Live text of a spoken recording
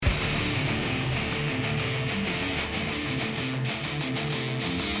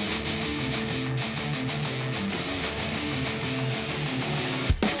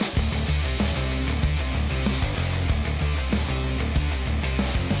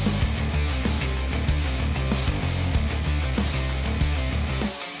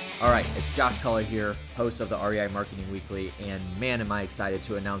All right, it's Josh Culler here, host of the REI Marketing Weekly, and man, am I excited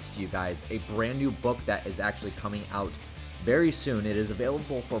to announce to you guys a brand new book that is actually coming out very soon. It is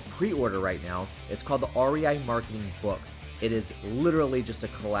available for pre-order right now. It's called the REI Marketing Book. It is literally just a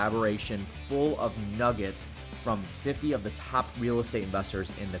collaboration full of nuggets from 50 of the top real estate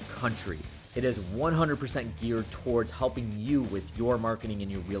investors in the country. It is 100% geared towards helping you with your marketing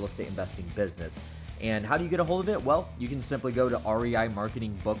and your real estate investing business. And how do you get a hold of it? Well, you can simply go to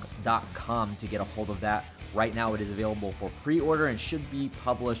reimarketingbook.com to get a hold of that. Right now, it is available for pre-order and should be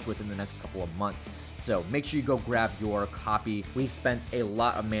published within the next couple of months. So make sure you go grab your copy. We've spent a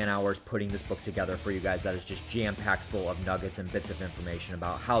lot of man hours putting this book together for you guys that is just jam-packed full of nuggets and bits of information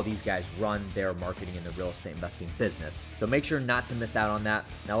about how these guys run their marketing in the real estate investing business. So make sure not to miss out on that.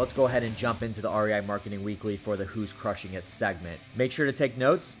 Now let's go ahead and jump into the REI Marketing Weekly for the Who's Crushing It segment. Make sure to take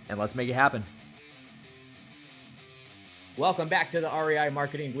notes and let's make it happen. Welcome back to the REI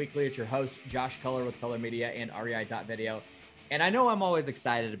Marketing Weekly. It's your host, Josh Culler with Culler Media and REI.video. And I know I'm always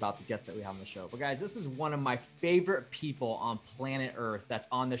excited about the guests that we have on the show, but guys, this is one of my favorite people on planet Earth that's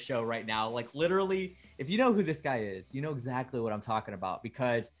on the show right now. Like literally, if you know who this guy is, you know exactly what I'm talking about,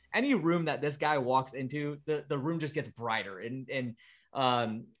 because any room that this guy walks into, the room just gets brighter. And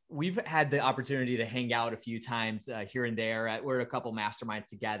we've had the opportunity to hang out a few times here and there. We're at a couple masterminds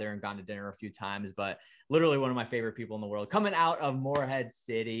together and gone to dinner a few times, but literally one of my favorite people in the world, coming out of Morehead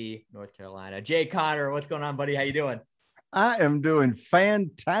City, North Carolina. Jay Conner, what's going on, buddy? How you doing? I am doing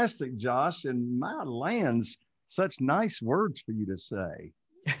fantastic, Josh, and my lands, such nice words for you to say.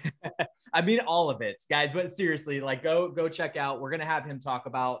 I mean, all of it, guys, but seriously, like go check out. We're going to have him talk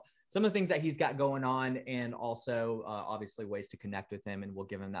about some of the things that he's got going on, and also obviously ways to connect with him. And we'll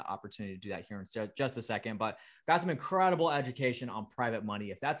give him that opportunity to do that here in just a second, but got some incredible education on private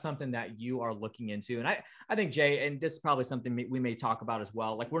money. If that's something that you are looking into, and I think Jay, and this is probably something we may talk about as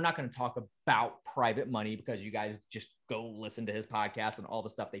well. Like, we're not going to talk about private money because you guys just go listen to his podcast and all the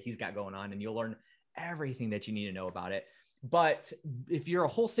stuff that he's got going on, and you'll learn everything that you need to know about it. But if you're a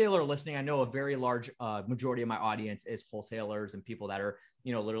wholesaler listening, I know a very large majority of my audience is wholesalers and people that are,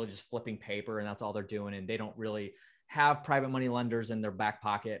 literally just flipping paper and that's all they're doing. And they don't really have private money lenders in their back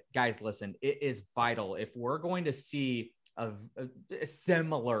pocket. Guys, listen, it is vital. If we're going to see a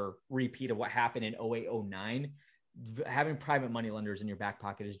similar repeat of what happened in 08, 09, having private money lenders in your back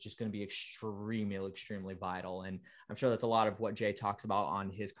pocket is just going to be extremely vital. And I'm sure that's a lot of what Jay talks about on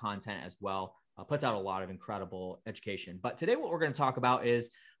his content as well. Puts out a lot of incredible education. But today what we're going to talk about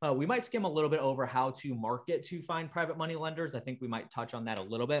is we might skim a little bit over how to market to find private money lenders. I think we might touch on that a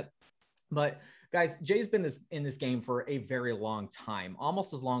little bit. But guys, Jay's been in this game for a very long time,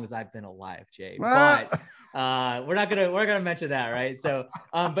 almost as long as I've been alive, Jay. But we're gonna mention that, right? So,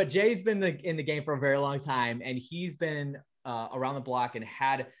 but Jay's been in the game for a very long time, and he's been around the block and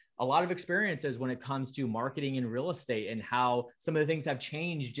had a lot of experiences when it comes to marketing and real estate and how some of the things have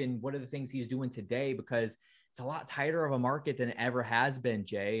changed and what are the things he's doing today, because it's a lot tighter of a market than it ever has been,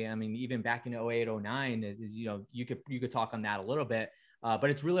 Jay. I mean, even back in 08, 09, you could talk on that a little bit, but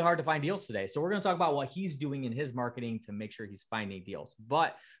it's really hard to find deals today. So we're going to talk about what he's doing in his marketing to make sure he's finding deals.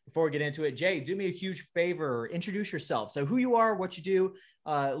 But before we get into it, Jay, do me a huge favor, introduce yourself. So who you are, what you do,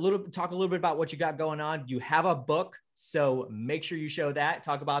 talk a little bit about what you got going on. You have a book, so make sure you show that,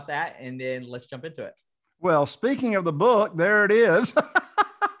 talk about that, and then let's jump into it. Well, speaking of the book, there it is.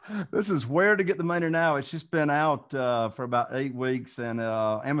 This is Where to Get the Money Now. It's just been out for about 8 weeks and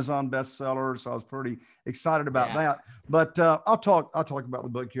Amazon bestseller. So I was pretty excited about that. But I'll talk about the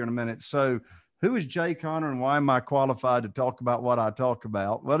book here in a minute. So who is Jay Conner and why am I qualified to talk about what I talk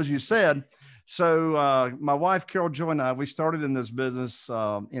about? Well, as you said, so my wife, Carol Joy, and I, we started in this business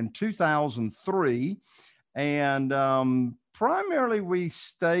in 2003. And primarily we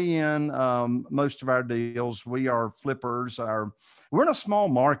stay in most of our deals. We are flippers. We're in a small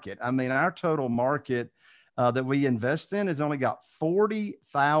market. I mean, our total market that we invest in has only got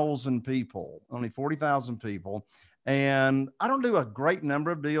 40,000 people, only 40,000 people. And I don't do a great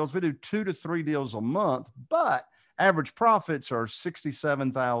number of deals. We do 2 to 3 deals a month, but average profits are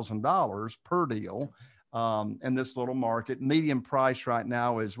 $67,000 per deal. In this little market. Median price right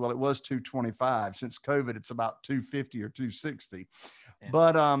now is, well, it was $225. Since COVID, it's about $250 or $260. Yeah.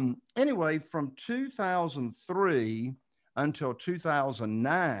 But anyway, from 2003 until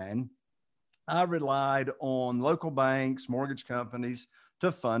 2009, I relied on local banks, mortgage companies to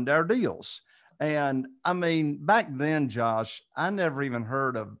fund our deals. And I mean, back then, Josh, I never even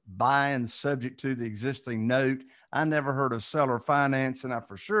heard of buying subject to the existing note. I never heard of seller finance, and I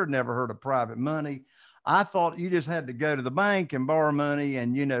for sure never heard of private money. I thought you just had to go to the bank and borrow money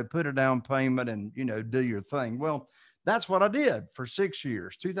and, put a down payment and, do your thing. Well, that's what I did for 6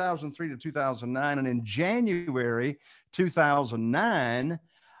 years, 2003 to 2009. And in January 2009,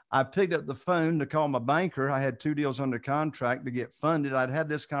 I picked up the phone to call my banker. I had 2 deals under contract to get funded. I'd had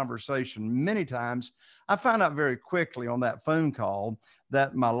this conversation many times. I found out very quickly on that phone call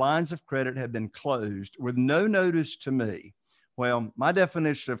that my lines of credit had been closed with no notice to me. Well, my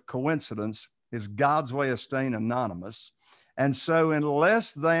definition of coincidence is God's way of staying anonymous. And so in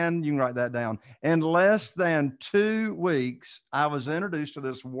less than, you can write that down, in less than 2 weeks, I was introduced to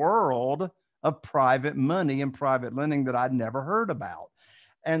this world of private money and private lending that I'd never heard about.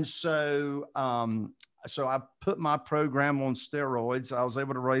 And so, so I put my program on steroids. I was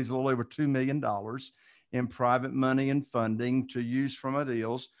able to raise a little over $2 million in private money and funding to use for my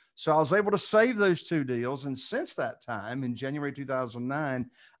deals. So I was able to save those 2 deals. And since that time, in January 2009,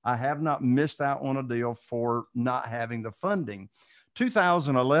 I have not missed out on a deal for not having the funding.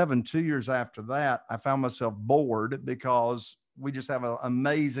 2011, 2 years after that, I found myself bored because we just have an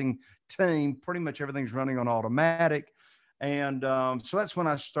amazing team. Pretty much everything's running on automatic. And so that's when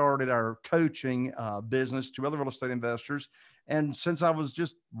I started our coaching business to other real estate investors. And since I was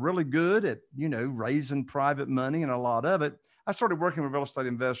just really good at, raising private money and a lot of it, I started working with real estate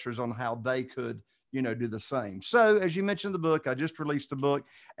investors on how they could, do the same. So as you mentioned the book, I just released the book.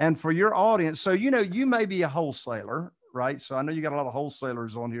 And for your audience, so, you may be a wholesaler, right? So I know you got a lot of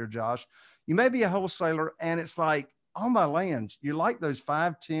wholesalers on here, Josh. You may be a wholesaler and it's like, oh my lands, you like those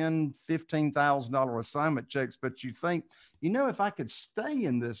 $5,000, $10,000, $15,000 assignment checks, but you think, if I could stay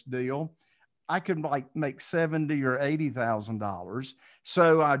in this deal, I could make $70,000 or $80,000.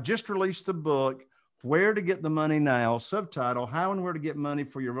 So I just released the book, Where to Get the Money Now, subtitle, How and Where to Get Money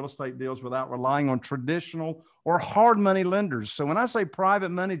for Your Real Estate Deals Without Relying on Traditional or Hard Money Lenders. So when I say private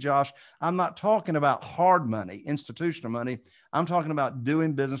money, Josh, I'm not talking about hard money, institutional money. I'm talking about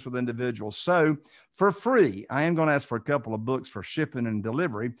doing business with individuals. So for free, I am going to ask for a couple of books for shipping and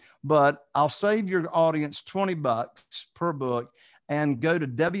delivery, but I'll save your audience $20 per book. And go to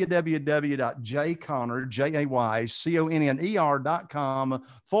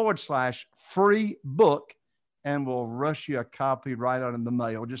www.jayconner.com/free book, and we'll rush you a copy right out in the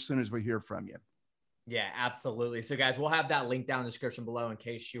mail just as soon as we hear from you. Yeah, absolutely. So guys, we'll have that link down in the description below in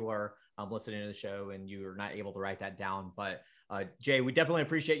case you are listening to the show and you're not able to write that down. But Jay, we definitely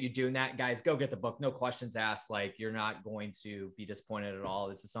appreciate you doing that. Guys, go get the book. No questions asked. Like, you're not going to be disappointed at all.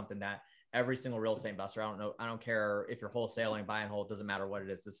 This is something that every single real estate investor, I don't care if you're wholesaling, buy and hold, doesn't matter what it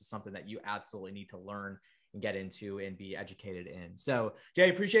is. This is something that you absolutely need to learn and get into and be educated in. So Jay,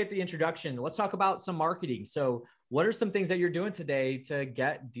 appreciate the introduction. Let's talk about some marketing. So what are some things that you're doing today to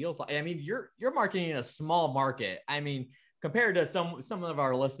get deals? I mean, you're marketing in a small market. I mean, compared to some of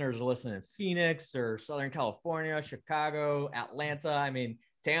our listeners are listening in Phoenix or Southern California, Chicago, Atlanta. I mean,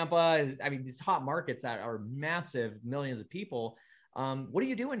 Tampa, these hot markets that are massive, millions of people. What are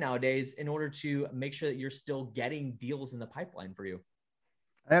you doing nowadays in order to make sure that you're still getting deals in the pipeline for you?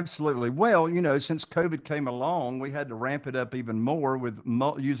 Absolutely. Well, since COVID came along, we had to ramp it up even more with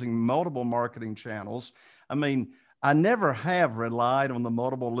using multiple marketing channels. I mean, I never have relied on the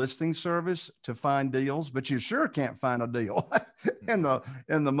multiple listing service to find deals, but you sure can't find a deal in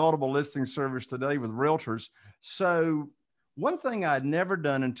the multiple listing service today with realtors. So one thing I'd never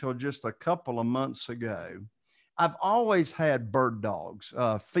done until just a couple of months ago, I've always had bird dogs,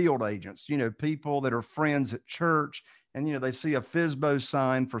 field agents, people that are friends at church and, they see a FSBO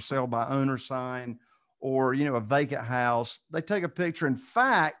sign, for sale by owner sign, or, a vacant house. They take a picture. In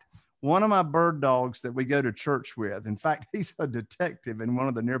fact, one of my bird dogs that we go to church with, in fact, he's a detective in one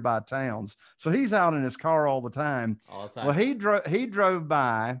of the nearby towns. So he's out in his car all the time. All the time. Well, he drove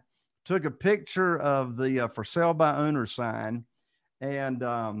by, took a picture of the for sale by owner sign. And,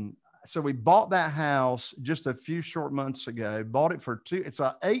 so we bought that house just a few short months ago, bought it for it's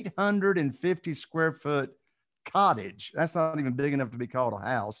a 850 square foot cottage. That's not even big enough to be called a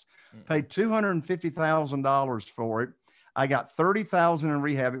house. Paid $250,000 for it. I got $30,000 in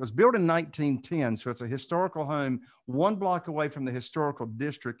rehab. It was built in 1910. So it's a historical home 1 block away from the historical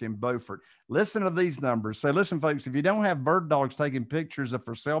district in Beaufort. Listen to these numbers. So listen, folks, if you don't have bird dogs taking pictures of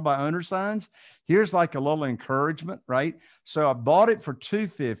for sale by owner signs, here's like a little encouragement, right? So I bought it for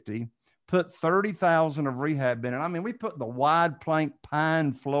 $250,000, put $30,000 of rehab in it. I mean, we put the wide plank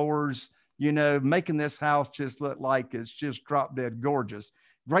pine floors, making this house just look like it's just drop dead gorgeous.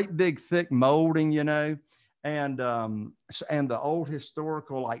 Great big thick molding, and the old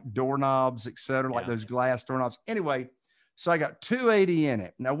historical like doorknobs, et cetera, like those glass doorknobs. Anyway, so I got $280,000 in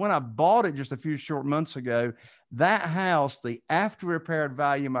it. Now, when I bought it just a few short months ago, that house, the after repaired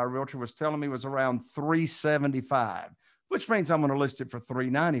value my realtor was telling me was around $375,000, which means I'm going to list it for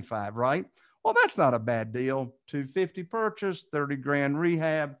 $395,000, right? Well, that's not a bad deal. 250 purchase, 30 grand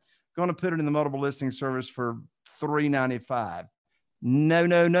rehab. Going to put it in the multiple listing service for 395. No,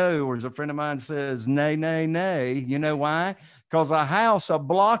 no, no. Or as a friend of mine says, nay, nay, nay. You know why? Because a house a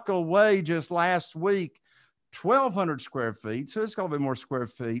block away just last week, 1,200 square feet. So it's going to be more square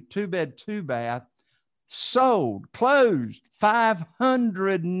feet. 2-bed, 2-bath. Sold, closed,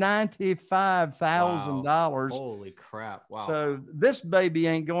 $595,000. Wow. Holy crap. Wow. So this baby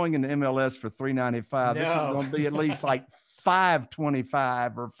ain't going into MLS for $395. This is going to be at least like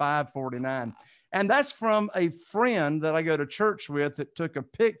 $525 or $549. And that's from a friend that I go to church with that took a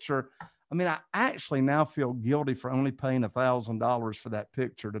picture. I mean, I actually now feel guilty for only paying $1,000 for that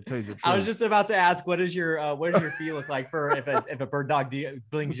picture, to tell you the truth. I was just about to ask, what does your fee look like for if a bird dog deal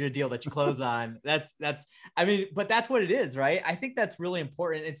brings you a deal that you close on? That's I mean, but that's what it is, right? I think that's really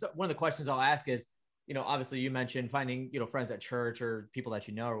important. It's one of the questions I'll ask is, you know, obviously you mentioned finding, you know, friends at church or people that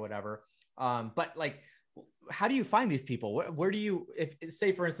you know or whatever. But like, how do you find these people? Where do you, if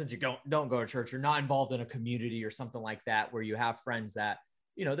say for instance, you don't go to church, you're not involved in a community or something like that, where you have friends that,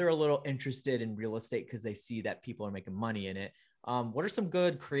 you know, they're a little interested in real estate because they see that people are making money in it. What are some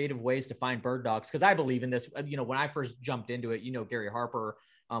good creative ways to find bird dogs? Because I believe in this. You know, when I first jumped into it, you know, Gary Harper,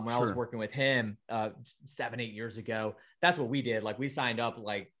 when I was working with him 7-8 years ago, that's what we did. Like we signed up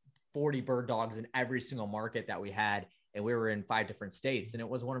like 40 bird dogs in every single market that we had. And we were in 5 different states, and it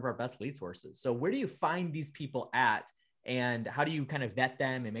was one of our best lead sources. So where do you find these people at, and how do you kind of vet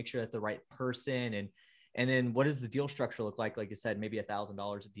them and make sure that the right person, and then what does the deal structure look like? Like you said, maybe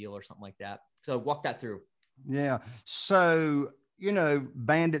 $1,000 a deal or something like that. So walk that through. Yeah. So, you know,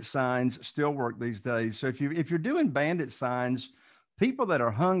 bandit signs still work these days. So if you're doing bandit signs, people that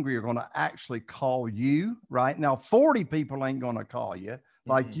are hungry are going to actually call you. Right now, 40 people ain't going to call you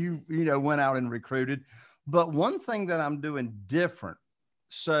like you know, went out and recruited. But one thing that I'm doing different.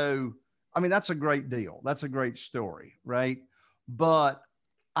 So, I mean, that's a great deal. That's a great story, right? But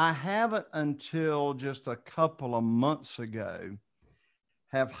I haven't until just a couple of months ago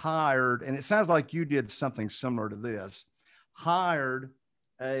have hired, and it sounds like you did something similar to this, hired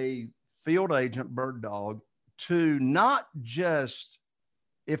a field agent bird dog to not just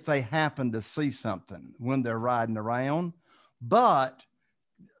if they happen to see something when they're riding around, but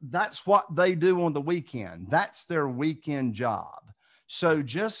that's what they do on the weekend. That's their weekend job. So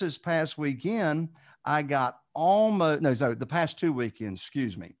just this past weekend, I got the past 2 weekends,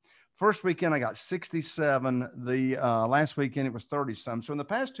 excuse me. First weekend, I got 67. The last weekend, it was 30 some. So in the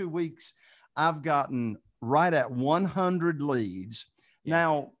past 2 weeks, I've gotten right at 100 leads. Yeah.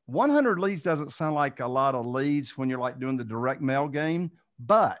 Now, 100 leads doesn't sound like a lot of leads when you're like doing the direct mail game,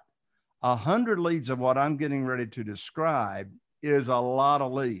 but 100 leads of what I'm getting ready to describe is a lot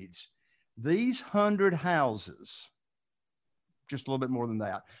of leads. These 100 houses, just a little bit more than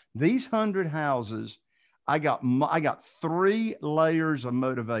that. These 100 houses, I got 3 layers of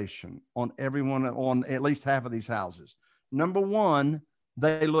motivation on everyone, on at least half of these houses. Number one,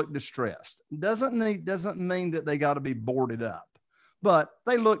 they look distressed. Doesn't mean that they got to be boarded up, but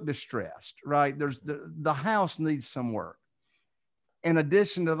they look distressed, right? There's the house needs some work. In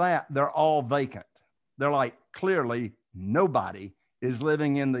addition to that, they're all vacant. They're like, clearly nobody is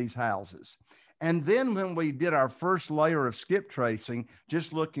living in these houses. And then when we did our first layer of skip tracing,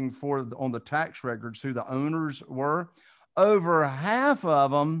 just looking for on the tax records who the owners were, over half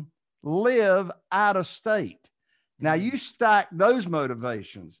of them live out of state. Now you stack those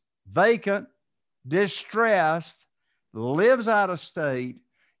motivations, vacant, distressed, lives out of state.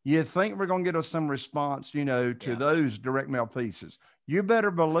 You think we're going to get some response, you know, to those direct mail pieces. You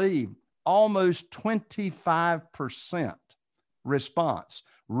better believe almost 25% response.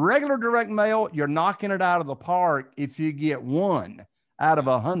 Regular direct mail, you're knocking it out of the park if you get 1 out of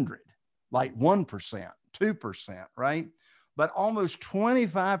 100, like 1%, 2%, right? But almost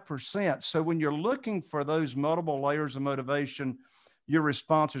 25%. So when you're looking for those multiple layers of motivation, your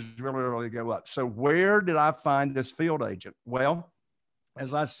responses really, really go up. So where did I find this field agent? Well,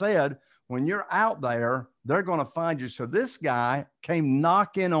 as I said, when you're out there, they're going to find you. So this guy came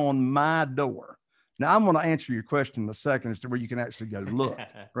knocking on my door. Now, I'm going to answer your question in a second as to where you can actually go look,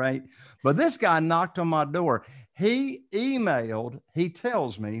 right? But this guy knocked on my door. He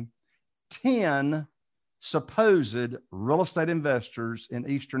tells me 10 supposed real estate investors in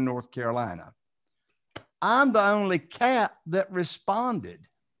Eastern North Carolina. I'm the only cat that responded,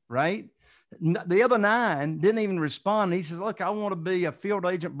 right? The other 9 didn't even respond. He says, look, I want to be a field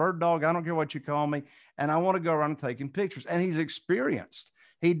agent bird dog. I don't care what you call me. And I want to go around taking pictures. And he's experienced.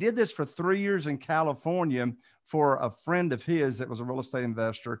 He did this for 3 years in California for a friend of his that was a real estate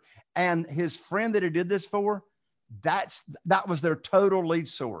investor. And his friend that he did this for that was their total lead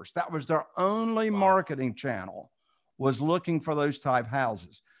source. That was their only marketing channel, was looking for those type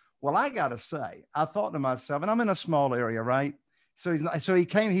houses. Well, I got to say, I thought to myself, and I'm in a small area, right? So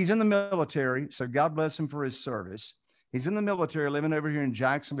he's in the military. So God bless him for his service. He's in the military, living over here in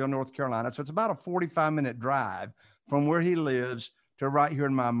Jacksonville, North Carolina. So it's about a 45-minute drive from where he lives to right here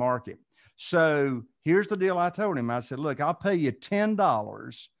in my market. So here's the deal I told him. I said, look, I'll pay you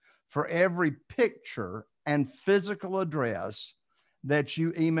 $10 for every picture and physical address that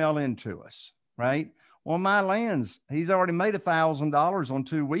you email into us, right? Well, my lands, he's already made $1,000 on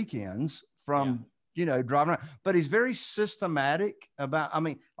 2 weekends from, driving around. But he's very systematic about,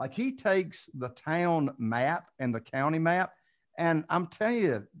 like he takes the town map and the county map. And I'm telling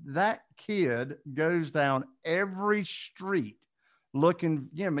you, that kid goes down every street looking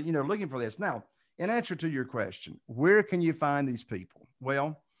for this. Now, in answer to your question, where can you find these people?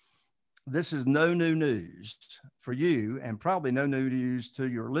 Well, this is no new news for you and probably no new news to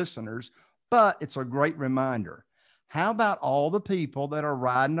your listeners, but it's a great reminder. How about all the people that are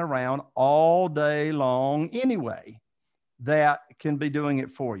riding around all day long anyway that can be doing it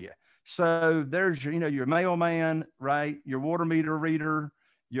for you? So there's your mailman, right? Your water meter reader,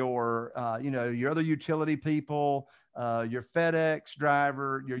 your other utility people, your FedEx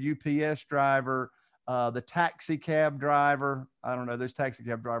driver, your UPS driver, the taxi cab driver. I don't know, those taxi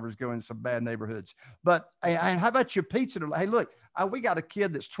cab drivers go in some bad neighborhoods. But hey, how about your pizza? Hey, look, we got a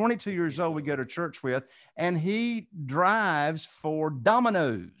kid that's 22 years old we go to church with, and he drives for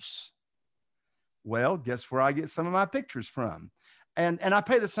Domino's. Well, guess where I get some of my pictures from? And I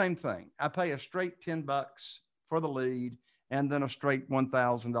pay the same thing. I pay a straight $10 for the lead, and then a straight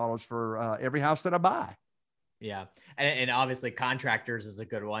 $1,000 for every house that I buy. Yeah. And obviously contractors is a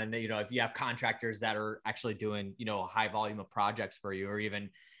good one. If you have contractors that are actually doing, a high volume of projects for you, or even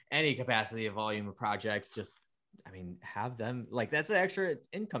any capacity of volume of projects, just, have them, like, that's an extra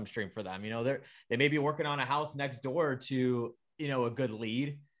income stream for them. They may be working on a house next door to, a good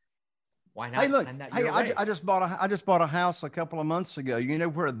lead. Why not send that your way? I just bought a house a couple of months ago. You know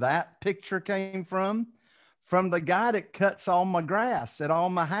where that picture came from? From the guy that cuts all my grass at all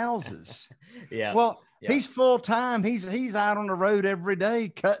my houses. Yeah. Well, he's full time. He's out on the road every day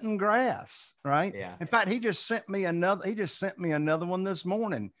cutting grass, right? Yeah. In fact, he just sent me another one this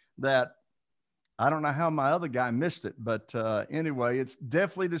morning that I don't know how my other guy missed it, but anyway, it's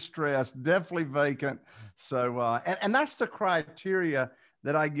definitely distressed, definitely vacant. So, and that's the criteria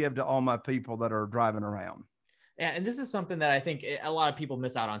that I give to all my people that are driving around. Yeah. And this is something that I think a lot of people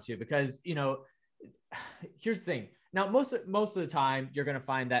miss out on too, because, here's the thing. Now, most of the time you're going to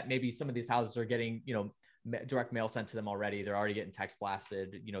find that maybe some of these houses are getting, direct mail sent to them already. They're already getting text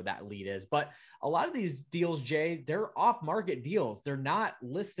blasted, that lead is. But a lot of these deals, Jay, they're off market deals. They're not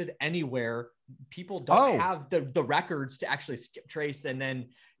listed anywhere. People don't have the records to actually skip trace and then,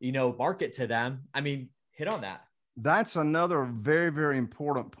 market to them. Hit on that. That's another very, very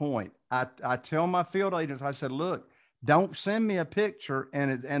important point. I tell my field agents, I said, look, don't send me a picture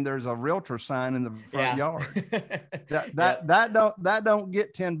and there's a realtor sign in the front yard. That don't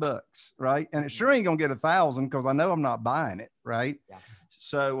get $10, right? And it sure ain't gonna get 1,000 because I know I'm not buying it, right? Yeah.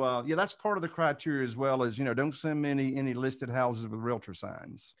 So that's part of the criteria as well as don't send me any listed houses with realtor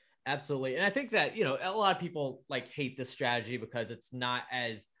signs. Absolutely, and I think that a lot of people hate this strategy because it's not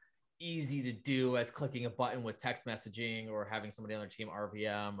as easy to do as clicking a button with text messaging or having somebody on their team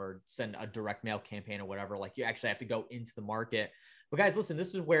RVM or send a direct mail campaign or whatever. Like, you actually have to go into the market. But guys, listen,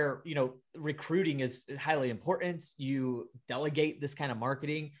 this is where, recruiting is highly important. You delegate this kind of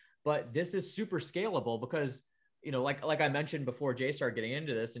marketing, but this is super scalable because, like I mentioned before Jay started getting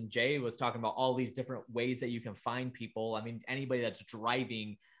into this, and Jay was talking about all these different ways that you can find people. Anybody that's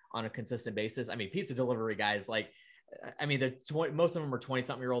driving on a consistent basis. Pizza delivery guys, most of them are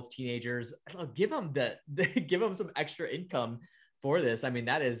 20-something-year-olds, teenagers. Give them give them some extra income for this.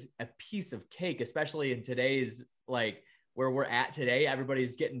 That is a piece of cake, especially in today's, where we're at today.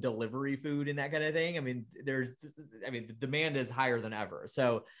 Everybody's getting delivery food and that kind of thing. The demand is higher than ever.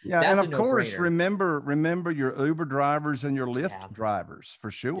 So yeah, and of course, remember your Uber drivers and your Lyft drivers for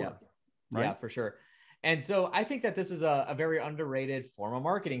sure. Yeah. Right? Yeah, for sure. And so I think that this is a very underrated form of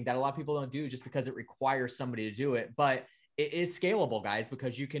marketing that a lot of people don't do just because it requires somebody to do it. But it is scalable, guys,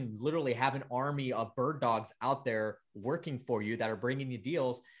 because you can literally have an army of bird dogs out there working for you that are bringing you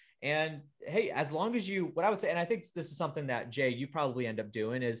deals. And hey, as long as what I would say, and I think this is something that Jay, you probably end up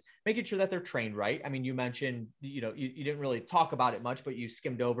doing, is making sure that they're trained right. You mentioned, you didn't really talk about it much, but you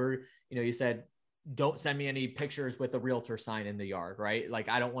skimmed over, you said, don't send me any pictures with a realtor sign in the yard, right?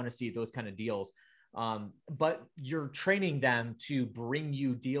 I don't want to see those kind of deals. But you're training them to bring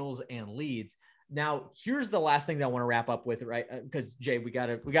you deals and leads. Now, here's the last thing that I want to wrap up with, right? Because Jay, we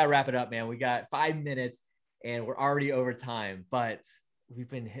gotta wrap it up, man. We got 5 minutes and we're already over time, but we've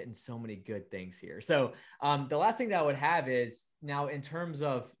been hitting so many good things here. So the last thing that I would have is now in terms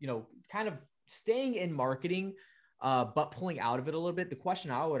of, kind of staying in marketing, but pulling out of it a little bit. The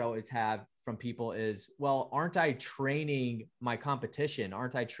question I would always have from people is, well, aren't I training my competition?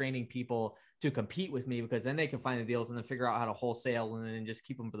 Aren't I training people to compete with me? Because then they can find the deals and then figure out how to wholesale and then just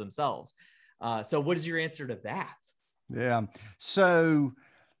keep them for themselves. So what is your answer to that? Yeah. So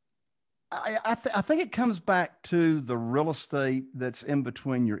I think it comes back to the real estate that's in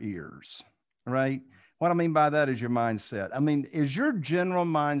between your ears, right? What I mean by that is your mindset. I mean, is your general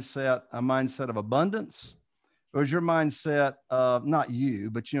mindset a mindset of abundance, or is your mindset of not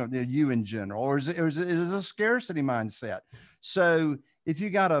you, but you in general, or is it a scarcity mindset? So if you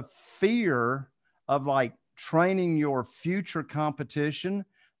got a fear of like training your future competition,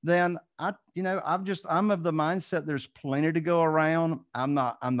 then I'm of the mindset there's plenty to go around. I'm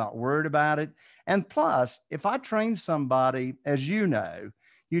not worried about it. And plus, if I train somebody, as you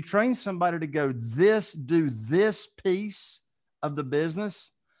train somebody to do this piece of the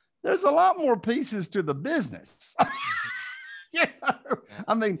business, there's a lot more pieces to the business.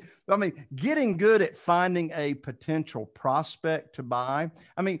 I mean, getting good at finding a potential prospect to buy.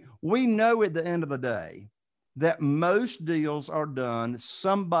 I mean, we know at the end of the day that most deals are done.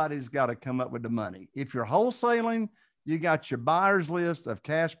 Somebody's got to come up with the money. If you're wholesaling, you got your buyers list of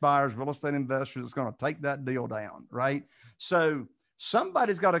cash buyers, real estate investors that's going to take that deal down, right? So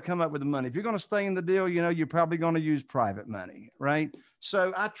somebody's got to come up with the money. If you're going to stay in the deal, you're probably going to use private money, right?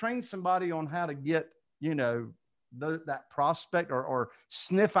 So I trained somebody on how to get, that prospect or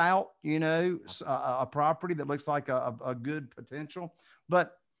sniff out, a property that looks like a good potential.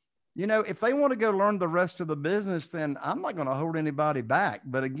 But if they want to go learn the rest of the business, then I'm not going to hold anybody back.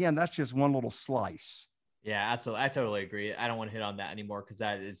 But again, that's just one little slice. Yeah, absolutely. I totally agree. I don't want to hit on that anymore because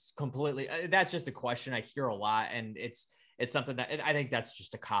that is completely, that's just a question I hear a lot. And it's something that I think that's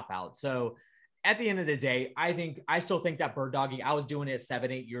just a cop out. So at the end of the day, I still think that bird dogging, I was doing it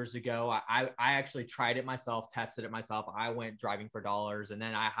 7-8 years ago. I actually tried it myself, tested it myself. I went driving for dollars, and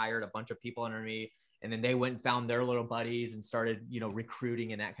then I hired a bunch of people under me, and then they went and found their little buddies and started,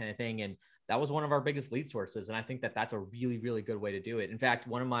 recruiting and that kind of thing. And that was one of our biggest lead sources. And I think that that's a really, really good way to do it. In fact,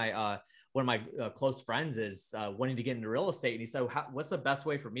 one of my close friends is wanting to get into real estate. And he said, what's the best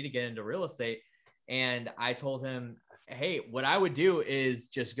way for me to get into real estate? And I told him, hey, what I would do is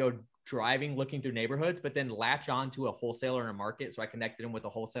just go driving, looking through neighborhoods, but then latch on to a wholesaler in a market. So I connected him with a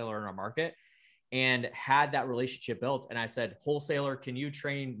wholesaler in a market and had that relationship built. And I said, wholesaler, can you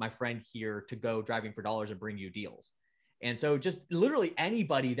train my friend here to go driving for dollars and bring you deals? And so just literally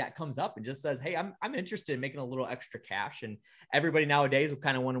anybody that comes up and just says, hey, I'm interested in making a little extra cash. And everybody nowadays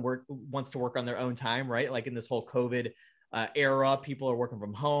kind of wants to work on their own time, right? Like in this whole COVID era, people are working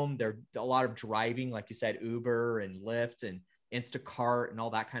from home. There's a lot of driving, like you said, Uber and Lyft and Instacart and all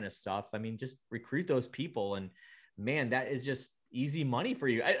that kind of stuff. I mean, just recruit those people. And man, that is just easy money for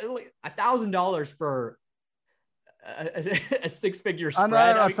you. $1,000 for a 6-figure spread.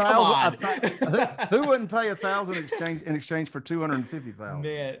 I know, come on. Who wouldn't pay $1,000 in exchange for $250,000?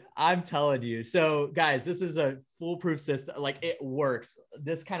 Man, I'm telling you. So guys, this is a foolproof system. Like, it works.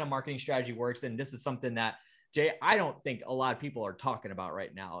 This kind of marketing strategy works. And this is something that, Jay, I don't think a lot of people are talking about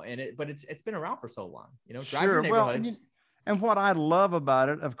right now. But it's been around for so long, drive your neighborhoods. Well, and what I love about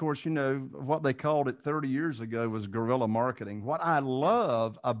it, of course, what they called it 30 years ago was guerrilla marketing. What I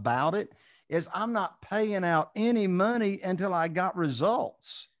love about it is I'm not paying out any money until I got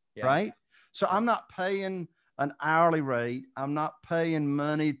results, right? So I'm not paying an hourly rate. I'm not paying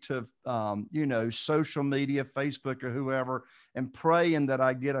money to, social media, Facebook or whoever, and praying that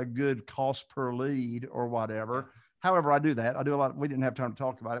I get a good cost per lead or whatever. However, I do that. I do a lot. We didn't have time to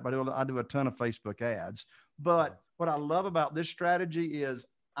talk about it, but I do a ton of Facebook ads. But what I love about this strategy is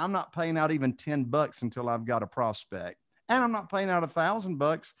I'm not paying out even $10 until I've got a prospect, and I'm not paying out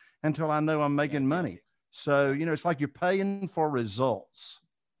 $1,000 until I know I'm making money. So, it's like you're paying for results.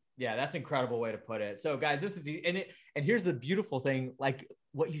 Yeah, that's an incredible way to put it. So guys, this is, and here's the beautiful thing, like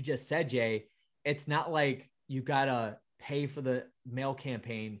what you just said, Jay, it's not like you got to pay for the mail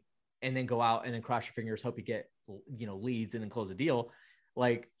campaign and then go out and then cross your fingers, hope you get, leads and then close a deal.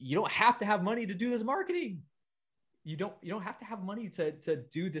 Like, you don't have to have money to do this marketing. You don't have to have money to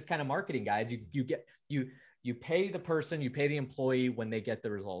do this kind of marketing, guys. You pay the person, you pay the employee when they get the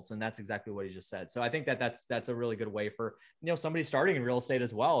results. And that's exactly what he just said. So I think that's a really good way for, somebody starting in real estate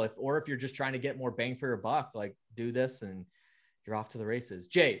as well. If you're just trying to get more bang for your buck, like, do this and you're off to the races.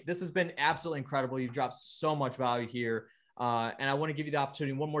 Jay, this has been absolutely incredible. You've dropped so much value here. And I want to give you the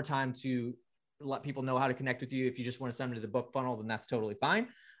opportunity one more time to let people know how to connect with you. If you just want to send them to the book funnel, then that's totally fine.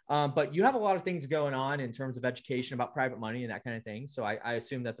 But you have a lot of things going on in terms of education about private money and that kind of thing. So I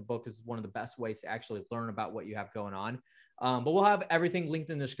assume that the book is one of the best ways to actually learn about what you have going on. But we'll have everything linked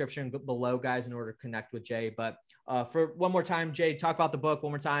in the description below, guys, in order to connect with Jay. But for one more time, Jay, talk about the book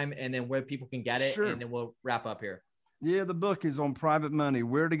one more time and then where people can get it. Sure. And then we'll wrap up here. Yeah, the book is on private money,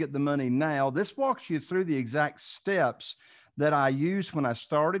 where to get the money now. This walks you through the exact steps that I used when I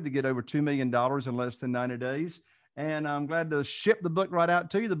started to get over $2 million in less than 90 days. And I'm glad to ship the book right out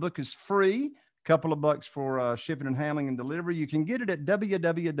to you. The book is free, a couple of bucks for shipping and handling and delivery. You can get it at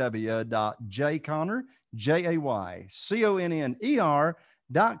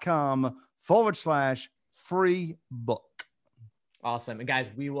www.jayconner.com/free book. Awesome. And guys,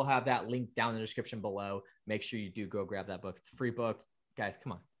 we will have that link down in the description below. Make sure you do go grab that book. It's a free book. Guys,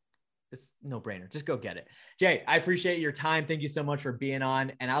 come on. It's no brainer. Just go get it. Jay, I appreciate your time. Thank you so much for being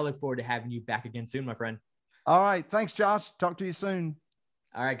on. And I look forward to having you back again soon, my friend. All right. Thanks, Josh. Talk to you soon.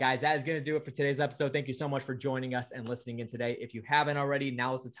 All right, guys, that is going to do it for today's episode. Thank you so much for joining us and listening in today. If you haven't already,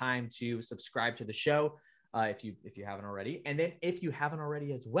 now is the time to subscribe to the show. If you haven't already. And then if you haven't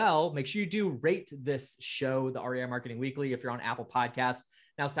already as well, make sure you do rate this show, the REI Marketing Weekly. If you're on Apple Podcasts,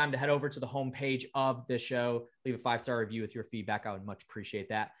 now it's time to head over to the homepage of the show, leave a 5-star review with your feedback. I would much appreciate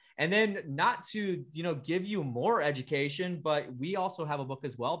that. And then not to, give you more education, but we also have a book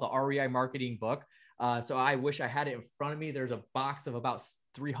as well, the REI Marketing book. So I wish I had it in front of me. There's a box of about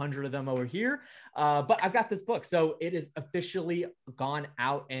 300 of them over here. But I've got this book. So it is officially gone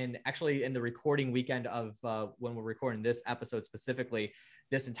out. And actually in the recording weekend of when we're recording this episode specifically,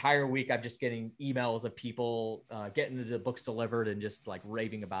 this entire week, I'm just getting emails of people getting the books delivered and just like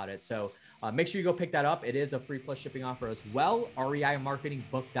raving about it. So make sure you go pick that up. It is a free plus shipping offer as well.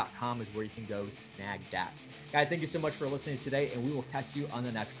 REImarketingbook.com is where you can go snag that. Guys, thank you so much for listening today, and we will catch you on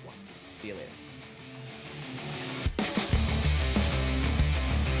the next one. See you later.